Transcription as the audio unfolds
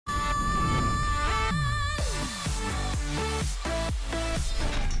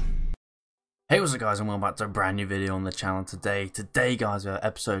Hey, what's up guys, and welcome back to a brand new video on the channel today. Today guys, we have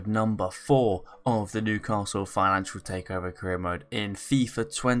episode number 4 of the Newcastle Financial Takeover Career Mode in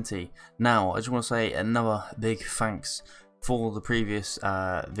FIFA 20. Now, I just want to say another big thanks for the previous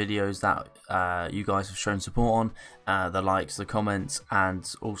videos that you guys have shown support on, the likes, the comments, and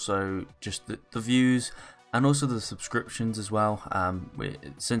also just the views, and also the subscriptions as well.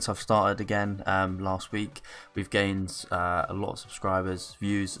 Since I've started again last week, we've gained a lot of subscribers,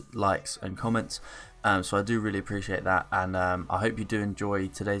 views, likes and comments, so I do really appreciate that, and I hope you do enjoy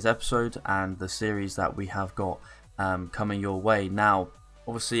today's episode and the series that we have got coming your way. Now,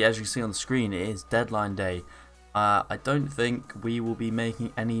 obviously, as you see on the screen, it is deadline day. I don't think we will be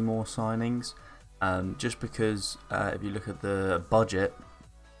making any more signings, just because if you look at the budget,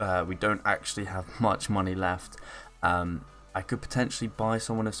 we don't actually have much money left. I could potentially buy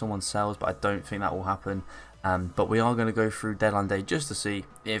someone if someone sells, but I don't think that will happen. But we are going to go through deadline day just to see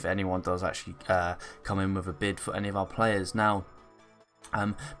if anyone does actually come in with a bid for any of our players. Now,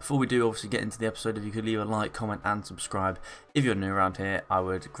 before we do obviously get into the episode, if you could leave a like, comment and subscribe if you're new around here, I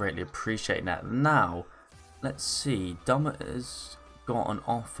would greatly appreciate that. Now, let's see, Dummett has got an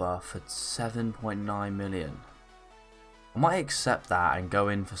offer for 7.9 million. I might accept that and go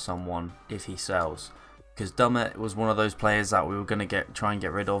in for someone if he sells, because Dummett was one of those players that we were going to try and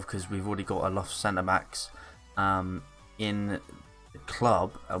get rid of, because we've already got a lot of centre backs in the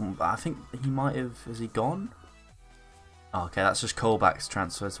club. I think he might have. Has he gone? Oh, okay, that's just Colback's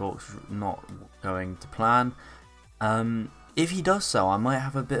transfer talks not going to plan. If he does sell, I might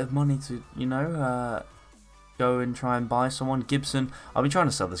have a bit of money to, you know, go and try and buy someone. Gibson, I've been trying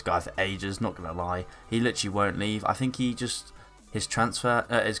to sell this guy for ages, not gonna lie. He literally won't leave. I think he just, his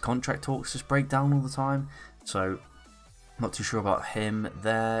contract talks just break down all the time, so not too sure about him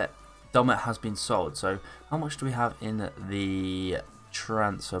there. Dummett has been sold. So how much do we have in the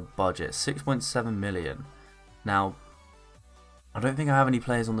transfer budget? 6.7 million. Now, I don't think I have any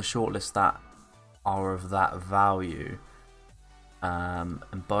players on the shortlist that are of that value.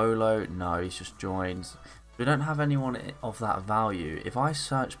 And Bolo, no, he's just joined. We don't have anyone of that value. If I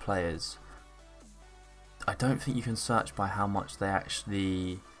search players, I don't think you can search by how much they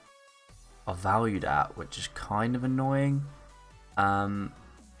actually are valued at, which is kind of annoying.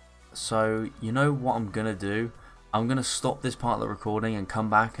 So you know what I'm gonna do? I'm gonna stop this part of the recording and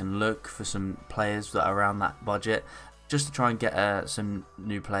come back and look for some players that are around that budget, just to try and get some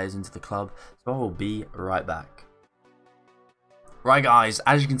new players into the club. So I will be right back. Right guys,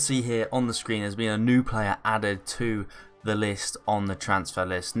 as you can see here on the screen, there's been a new player added to the list on the transfer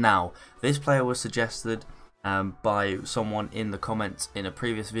list. Now, this player was suggested by someone in the comments in a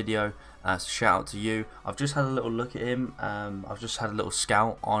previous video, so shout out to you. I've just had a little look at him. I've just had a little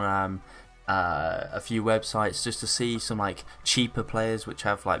scout on a few websites just to see some like cheaper players which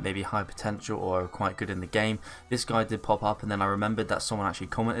have like maybe high potential or are quite good in the game. This guy did pop up, and then I remembered that someone actually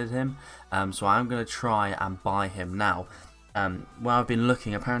commented him, so I'm going to try and buy him now. Well, I've been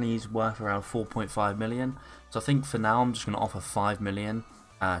looking, apparently he's worth around 4.5 million, so I think for now I'm just going to offer 5 million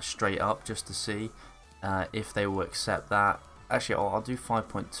straight up, just to see if they will accept that. Actually, I'll do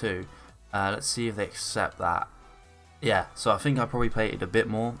 5.2. Let's see if they accept that. Yeah, so I think I probably paid it a bit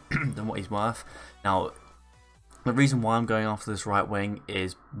more than what he's worth. Now, the reason why I'm going after this right wing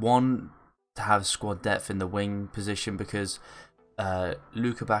is, one, to have squad depth in the wing position, because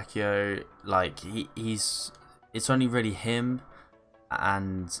Luca Bacchio, like, it's only really him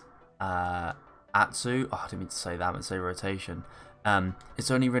and Atsu. Oh, I didn't mean to say that, I meant to say rotation.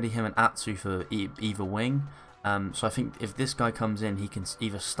 It's only really him and Atsu for either wing. So I think if this guy comes in, he can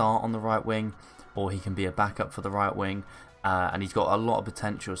either start on the right wing or he can be a backup for the right wing. And he's got a lot of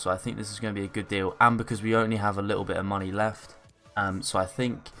potential, so I think this is going to be a good deal. And because we only have a little bit of money left, so I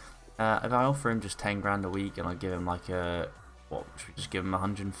think if I offer him just 10 grand a week and I give him like a, what, should we just give him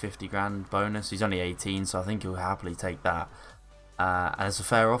 150 grand bonus? He's only 18, so I think he'll happily take that. And it's a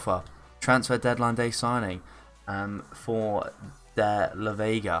fair offer. Transfer deadline day signing for De La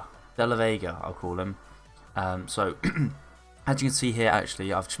Vega, I'll call him. So as you can see here,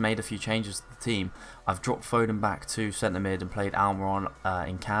 actually, I've just made a few changes to the team. I've dropped Foden back to centre mid and played Almiron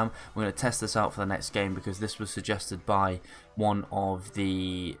in cam. We're going to test this out for the next game, because this was suggested by one of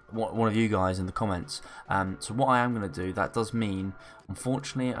you guys in the comments. So what I am going to do, that does mean,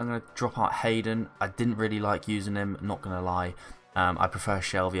 unfortunately, I'm going to drop out Hayden. I didn't really like using him, not going to lie. I prefer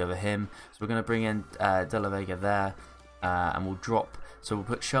Shelvey over him. So we're going to bring in De La Vega there, and we'll drop. So we'll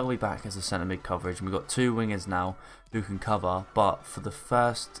put Shelvey back as a centre mid coverage, and we've got two wingers now who can cover. But for the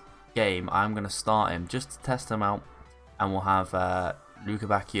first game, I'm going to start him just to test him out, and we'll have Luca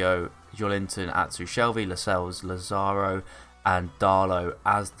Bacchio, Jolinton, Atsu, Shelvey, Lascelles, Lazaro, and Darlow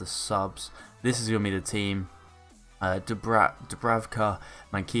as the subs. This is going to be the team. Dubravka,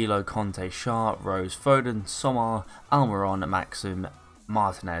 Mankilo, Conte, Shah, Rose, Foden, Somar, Almiron, Maxim,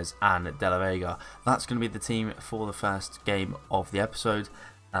 Martinez and De La Vega. That's going to be the team for the first game of the episode.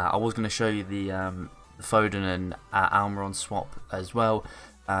 I was going to show you the Foden and Almiron swap as well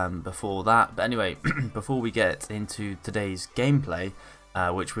before that. But anyway, before we get into today's gameplay,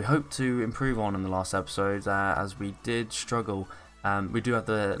 which we hope to improve on in the last episode, as we did struggle. We do have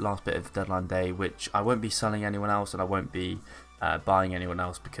the last bit of deadline day, which I won't be selling anyone else and I won't be buying anyone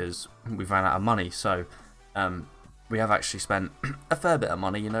else because we've ran out of money. So we have actually spent a fair bit of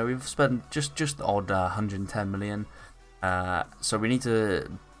money. You know, we've spent just the odd 110 million. So we need to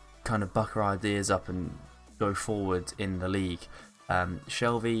kind of buck our ideas up and go forward in the league.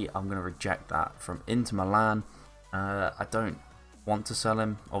 Shelby, I'm going to reject that from Inter Milan. I don't want to sell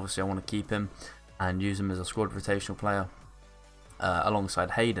him. Obviously I want to keep him and use him as a squad rotational player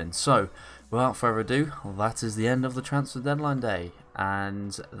alongside Hayden. So without further ado, that is the end of the transfer deadline day,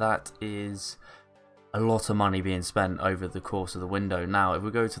 and that is a lot of money being spent over the course of the window. Now if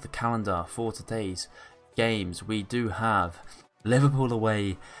we go to the calendar for today's games, we do have Liverpool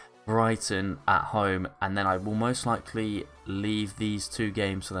away, Brighton at home, and then I will most likely leave these two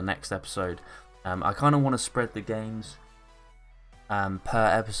games for the next episode. I kind of want to spread the games per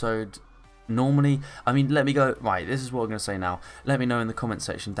episode. Normally, I mean, let me go, right, this is what I'm going to say now. Let me know in the comment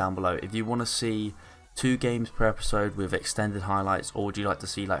section down below if you want to see 2 games per episode with extended highlights, or would you like to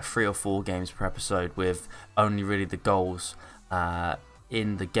see like 3 or 4 games per episode with only really the goals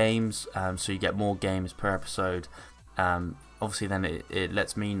in the games, so you get more games per episode. Obviously then it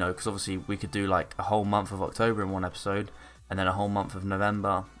lets me know, because obviously we could do like a whole month of October in one episode and then a whole month of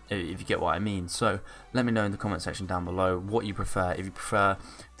November, if you get what I mean. So let me know in the comment section down below what you prefer. If you prefer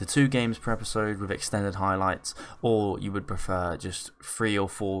the 2 games per episode with extended highlights, or you would prefer just 3 or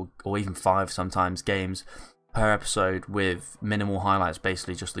 4 or even 5 sometimes games per episode with minimal highlights,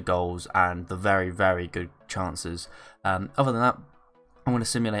 basically just the goals and the very, very good chances. Other than that, I'm going to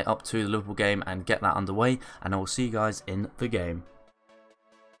simulate up to the Liverpool game and get that underway, and I will see you guys in the game.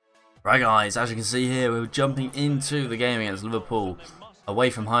 Right guys, as you can see here, we're jumping into the game against Liverpool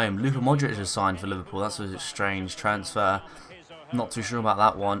away from home. Luka Modric has signed for Liverpool. That's a strange transfer. Not too sure about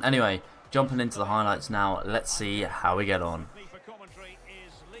that one. Anyway, jumping into the highlights now. Let's see how we get on.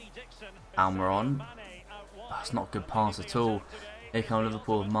 Almiron. That's not a good pass at all. Here comes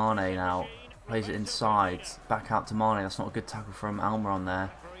Liverpool with Mane now. Plays it inside. Back out to Mane. That's not a good tackle from Almiron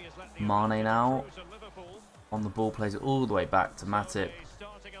there. Mane now. On the ball, plays it all the way back to Matip.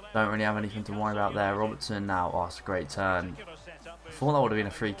 Don't really have anything to worry about there. Robertson now. Oh, it's a great turn. I thought that would have been a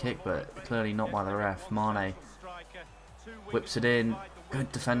free kick, but clearly not by the ref. Mane whips it in.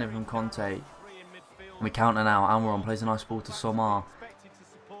 Good defending from Conte. We counter now. Almiron plays a nice ball to Somar.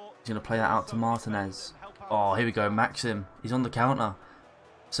 He's going to play that out to Martinez. Oh, here we go. Maxim. He's on the counter.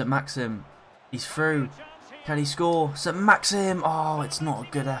 St. Maxim. He's through. Can he score? St. Maxim. Oh, it's not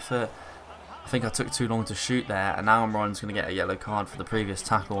a good effort. I think I took too long to shoot there, and now Almiron's going to get a yellow card for the previous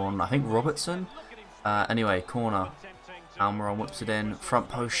tackle on, I think, Robertson. Anyway, corner. Almiron whips it in. Front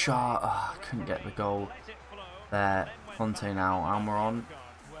post shot. Oh, couldn't get the goal there. Conte now. Almiron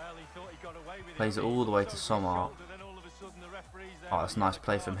plays it all the way to Somar. Oh, that's a nice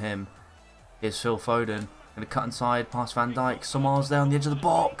play from him. Here's Phil Foden. Going to cut inside past Van Dijk. Somar's there on the edge of the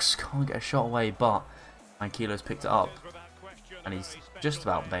box. Can't get a shot away, but Mankilo's picked it up. And he's just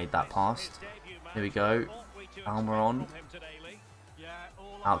about made that pass. Here we go. Almiron.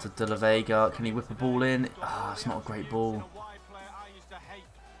 Out to De La Vega. Can he whip a ball in? Ah, it's not a great ball.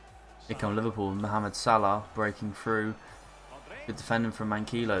 Here come Liverpool. Mohamed Salah breaking through. Good defending from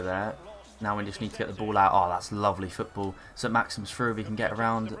Mankilo there. Now we just need to get the ball out. Oh, that's lovely football. St. Maxim's through. We can get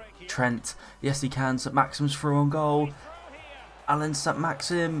around Trent. Yes, he can. St. Maxim's through on goal. Alan St.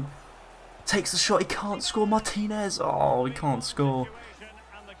 Maxim takes the shot. He can't score. Martinez. Oh, he can't score.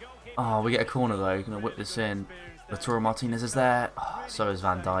 Oh, we get a corner though. Going to whip this in. Lautaro Martinez is there. Oh, so is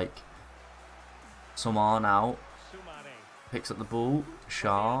Van Dijk. Somar now. Picks up the ball.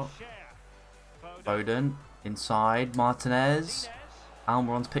 Shah. Foden. Inside. Martinez.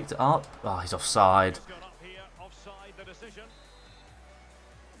 Almiron's picked it up. Oh, he's offside.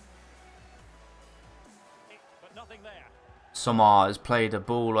 Somar has played a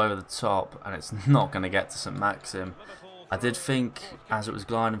ball over the top and it's not going to get to St. Maxim. I did think as it was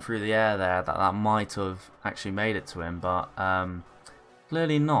gliding through the air there that might have actually made it to him, but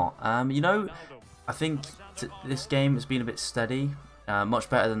clearly not. You know, I think this game has been a bit steady, much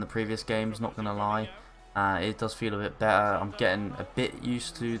better than the previous games, not going to lie. It does feel a bit better. I'm getting a bit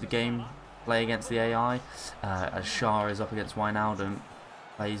used to the game play against the AI. As Shah is up against Wijnaldum.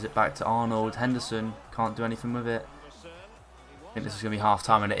 Plays it back to Arnold. Henderson can't do anything with it. I think this is going to be half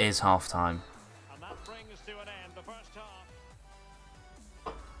time, and it is half time.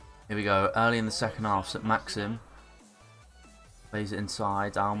 Here we go. Early in the second half, St Maxim plays it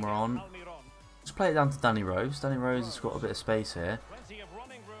inside. Almiron. Just play it down to Danny Rose. Danny Rose has got a bit of space here.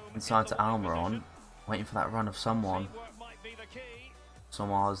 Inside to Almiron. Waiting for that run of someone.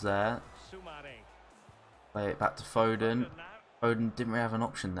 Somar's there. Play it back to Foden. Foden didn't really have an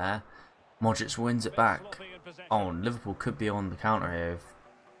option there. Modric wins it back. Oh, and Liverpool could be on the counter here if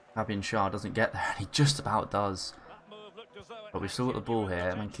Fabian Shah doesn't get there. And he just about does. But we've still got the ball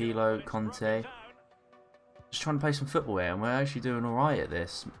here. Mankilo, Conte. Just trying to play some football here. And we're actually doing alright at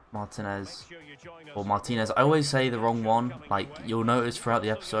this. Martinez. Or Martinez. I always say the wrong one. Like, you'll notice throughout the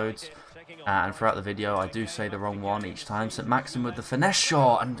episodes and throughout the video, I do say the wrong one each time. St Maxim with the finesse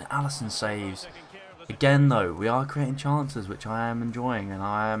shot. And Alisson saves. Again, though, we are creating chances, which I am enjoying. And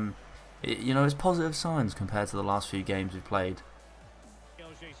I am... You know, it's positive signs compared to the last few games we've played.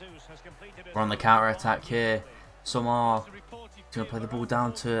 We're on the counter-attack here. Somar is going to play the ball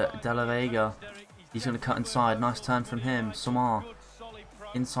down to De La Vega. He's going to cut inside. Nice turn from him. Somar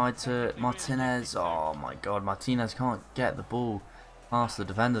inside to Martinez. Oh my god, Martinez can't get the ball past the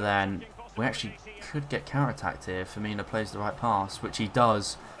defender there. And we actually could get counter-attacked here if Firmino plays the right pass, which he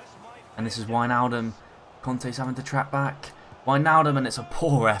does. And this is Wijnaldum. Conte's having to track back. Wijnaldum, and it's a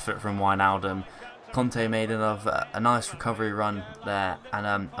poor effort from Wijnaldum. Conte made a nice recovery run there. And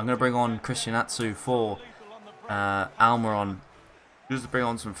I'm going to bring on Christian Atsu for Almiron. Just to bring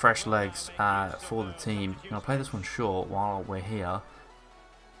on some fresh legs for the team. And I'll play this one short while we're here.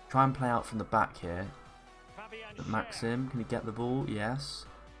 Try and play out from the back here. Maxim, can he get the ball? Yes.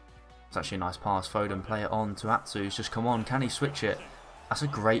 It's actually a nice pass. Foden, play it on to Atsu. He's just come on. Can he switch it? That's a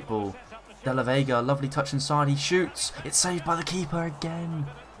great ball. De La Vega, lovely touch inside. He shoots. It's saved by the keeper again.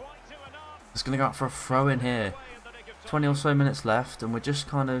 It's going to go out for a throw in here. 20 or so minutes left, and we're just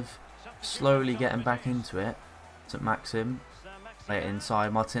kind of slowly getting back into it. St Maxim. Play it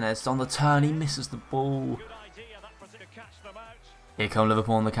inside. Martinez on the turn. He misses the ball. Here come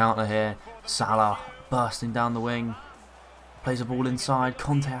Liverpool on the counter here. Salah bursting down the wing. Plays a ball inside.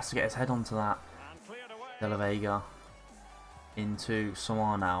 Conte has to get his head onto that. De La Vega into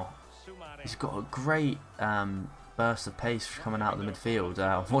Somar now. He's got a great burst of pace coming out of the midfield.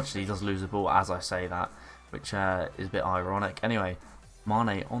 Unfortunately, he does lose the ball as I say that, which is a bit ironic. Anyway,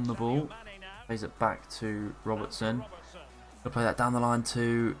 Mane on the ball. Plays it back to Robertson. Gonna play that down the line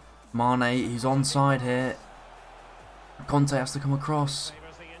to Mane. He's onside here. Conte has to come across.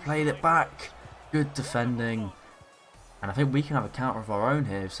 Played it back. Good defending. And I think we can have a counter of our own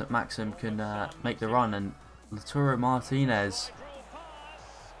here if St Maxim can make the run. And Lautaro Martinez,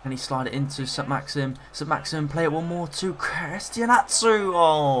 can he slide it into St Maxim? St Maxim, play it one more to Christian Atsu.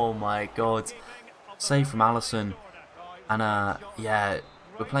 Oh my god. Save from Alisson. And yeah,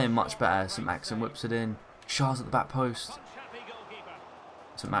 we're playing much better. St Maxim whips it in. Shah's at the back post.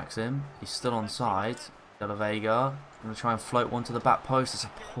 St Maxim, he's still onside. De La Vega, going to try and float one to the back post. It's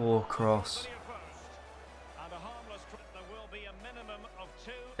a poor cross.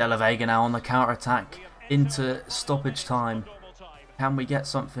 De La Vega now on the counter-attack into stoppage time. Can we get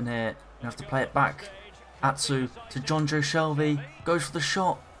something here? We have to play it back. Atsu to John Joe Shelby. Goes for the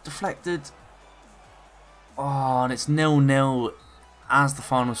shot. Deflected. Oh, and it's 0-0 as the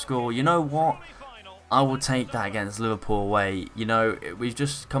final score. You know what? I will take that against Liverpool away. You know, we've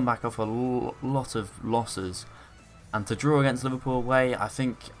just come back off a lot of losses. And to draw against Liverpool away, I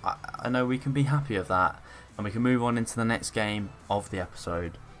think, I know we can be happy of that. And we can move on into the next game of the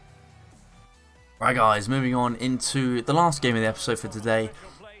episode. Right guys, moving on into the last game of the episode for today,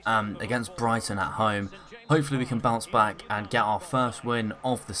 against Brighton at home. Hopefully we can bounce back and get our first win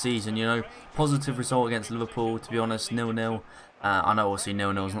of the season. You know, positive result against Liverpool, to be honest, 0-0. I know obviously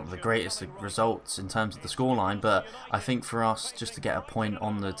 0-0 is not the greatest of results in terms of the scoreline, but I think for us just to get a point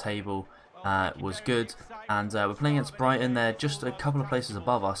on the table was good. And we're playing against Brighton. They're just a couple of places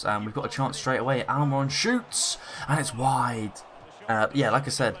above us, and we've got a chance straight away. Almiron shoots, and it's wide. Yeah, like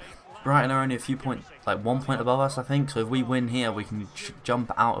I said, Brighton are only a few points, like 1 point above us, I think. So if we win here, we can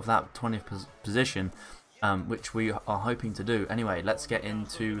jump out of that 20th position, which we are hoping to do. Anyway, let's get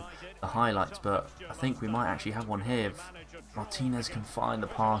into the highlights. But I think we might actually have one here. If Martinez can find the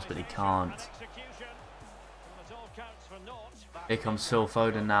pass, but he can't. Here comes Phil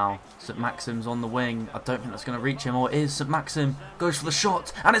Foden now. St Maxim's on the wing. I don't think that's going to reach him, or it is. St Maxim goes for the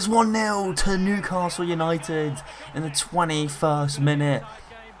shot, and it's 1-0 to Newcastle United in the 21st minute.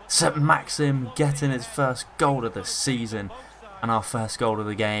 St Maxim getting his first goal of the season. and our first goal of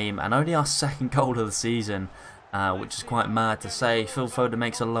the game, and only our second goal of the season, which is quite mad to say. Phil Foden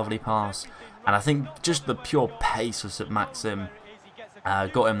makes a lovely pass, and I think just the pure pace of St Maxim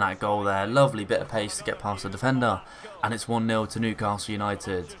got him that goal there. Lovely bit of pace to get past the defender, and it's 1-0 to Newcastle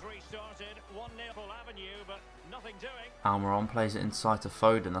United. Almiron plays it inside to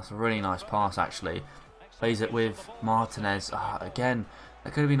Foden. That's a really nice pass actually. Plays it with Martinez. Again,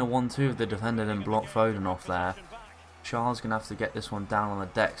 that could have been a 1-2 if the defender didn't block Foden off there. Charles going to have to get this one down on the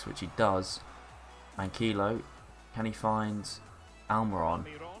decks, which he does. Mankilo, can he find Almiron?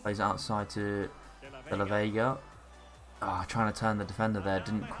 Plays it outside to De La Vega. Trying to turn the defender there.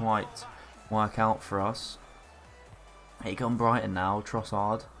 Didn't quite work out for us. Here come Brighton now.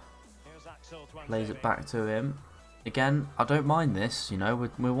 Trossard plays it back to him. Again, I don't mind this. You know, we're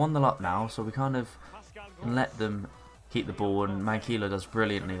 1-0 up now, so we kind of can let them keep the ball. And Mankilo does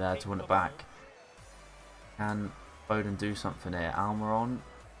brilliantly there to win it back. Can Foden do something here? Almiron.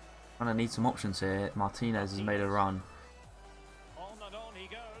 Kind of need some options here. Martinez has made a run.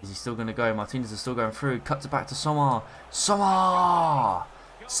 Is he still going to go? Martinez is still going through. Cuts it back to Sommer. Sommer!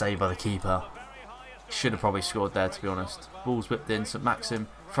 Saved by the keeper. Should have probably scored there, to be honest. Ball's whipped in. St Maxim.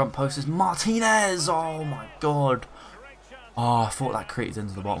 Front post is Martinez! Oh my god. I thought that created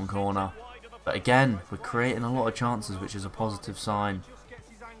into the bottom corner. But again, we're creating a lot of chances, which is a positive sign.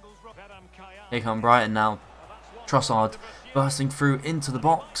 Here come Brighton now. Trossard bursting through into the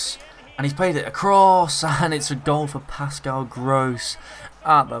box. And he's played it across. And it's a goal for Pascal Gross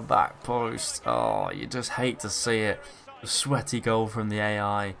at the back post. Oh, you just hate to see it. A sweaty goal from the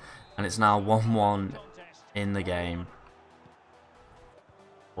AI. And it's now 1-1 in the game.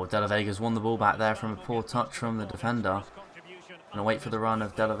 Well, De La Vega's won the ball back there from a poor touch from the defender. Gonna wait for the run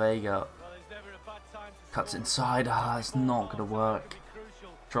of De La Vega. Cuts inside. It's not gonna work.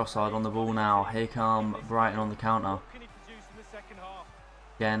 Trossard on the ball now. Here come Brighton on the counter.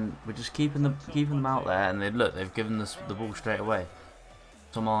 Again, we're just keeping them out there, and they've given us the ball straight away.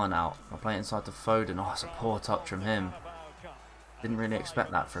 Sommer now. I'll play it inside to Foden. It's a poor touch from him. Didn't really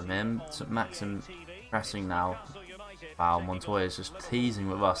expect that from him. St Maxim pressing now. Wow, Montoya is just teasing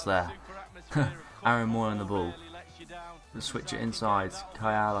with us there. Aaron Moore on the ball. Let's switch it inside.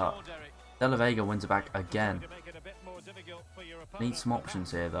 Kayala. De La Vega wins it back again. Need some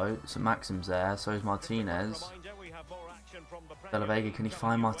options here though. St Maxim's there, so is Martinez. De La Vega, can he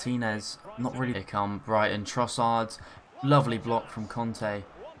find Martinez? Not really. Here come Brighton. Trossard. Lovely block from Conte.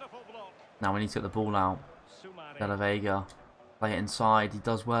 Now we need to get the ball out. De La Vega. Play it inside. He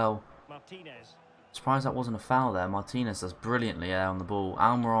does well. Surprised that wasn't a foul there. Martinez does brilliantly there on the ball.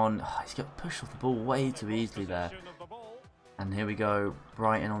 Almiron, he's got pushed off the ball way too easily there. And here we go.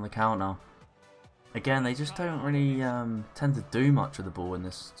 Brighton on the counter. Again, they just don't really tend to do much with the ball in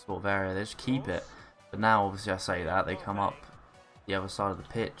this sort of area. They just keep it. But now, obviously, I say that. They come up the other side of the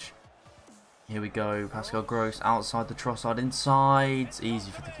pitch. Here we go. Pascal Gross outside the Trossard. Inside. It's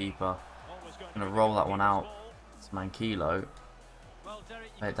easy for the keeper. Going to roll that one out. It's Mankilo.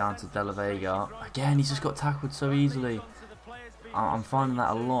 Play it down to De La Vega. Again, he's just got tackled so easily. I'm finding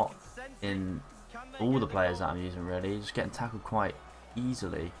that a lot in all the players that I'm using, really. Just getting tackled quite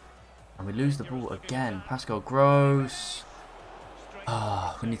easily. And we lose the ball again. Pascal Gross.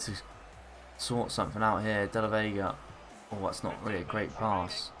 We need to sort something out here. De La Vega. That's not really a great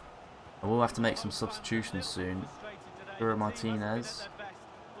pass. I will have to make some substitutions soon. Martinez.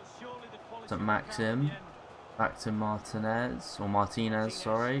 St Maxim. Back to Martinez. Or Martinez,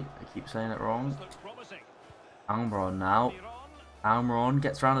 sorry. I keep saying it wrong. Almiron now. Almiron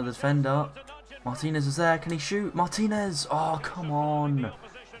gets around the defender. Martinez is there. Can he shoot? Martinez! Oh, come on.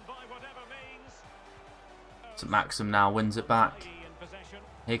 St Maxim now wins it back.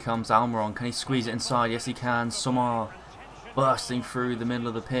 Here comes Almiron. Can he squeeze it inside? Yes, he can. Sommer bursting through the middle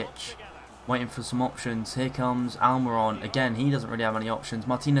of the pitch. Waiting for some options. Here comes Almiron. Again, he doesn't really have any options.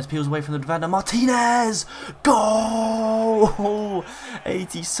 Martinez peels away from the defender. Martinez! Goal!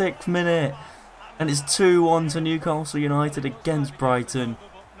 86th minute. And it's 2-1 to Newcastle United against Brighton.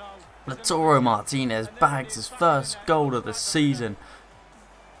 Lautaro Martinez bags his first goal of the season.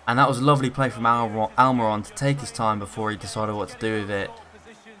 And that was a lovely play from Almiron to take his time before he decided what to do with it.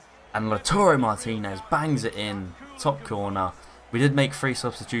 And Lautaro Martinez bangs it in. Top corner. We did make 3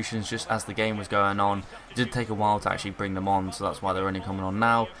 substitutions just as the game was going on. It did take a while to actually bring them on, so that's why they're only coming on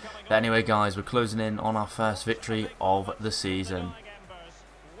now. But anyway, guys, we're closing in on our first victory of the season.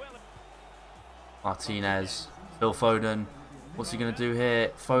 Martinez, Phil Foden. What's he going to do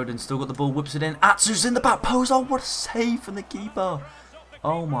here? Foden still got the ball, whips it in. Atsu's in the back post. Oh, what a save from the keeper.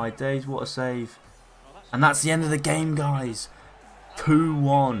 Oh my days, what a save. And that's the end of the game, guys.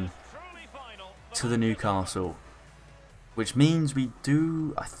 2-1 to the Newcastle. which means we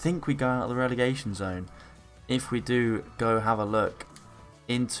do, I think we go out of the relegation zone. If we do, go have a look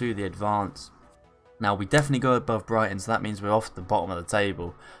into the advance. Now we definitely go above Brighton, so that means we're off the bottom of the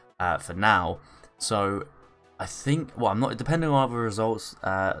table for now. So I think, well, I'm not depending on other results.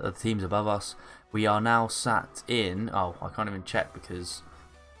 The teams above us, we are now sat in. Oh, I can't even check because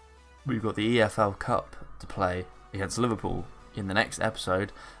we've got the EFL Cup to play against Liverpool in the next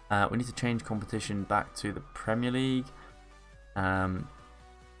episode. We need to change competition back to the Premier League.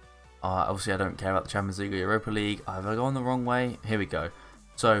 Obviously, I don't care about the Champions League or Europa League. Have I gone the wrong way? Here we go.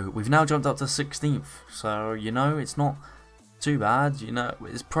 So we've now jumped up to 16th. So, you know, it's not too bad. You know,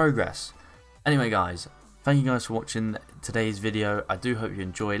 it's progress. Anyway, guys, thank you guys for watching today's video. I do hope you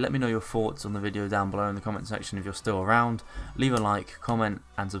enjoy. Let me know your thoughts on the video down below in the comment section if you're still around. Leave a like, comment,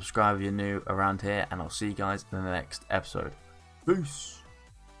 and subscribe if you're new around here. And I'll see you guys in the next episode. Peace.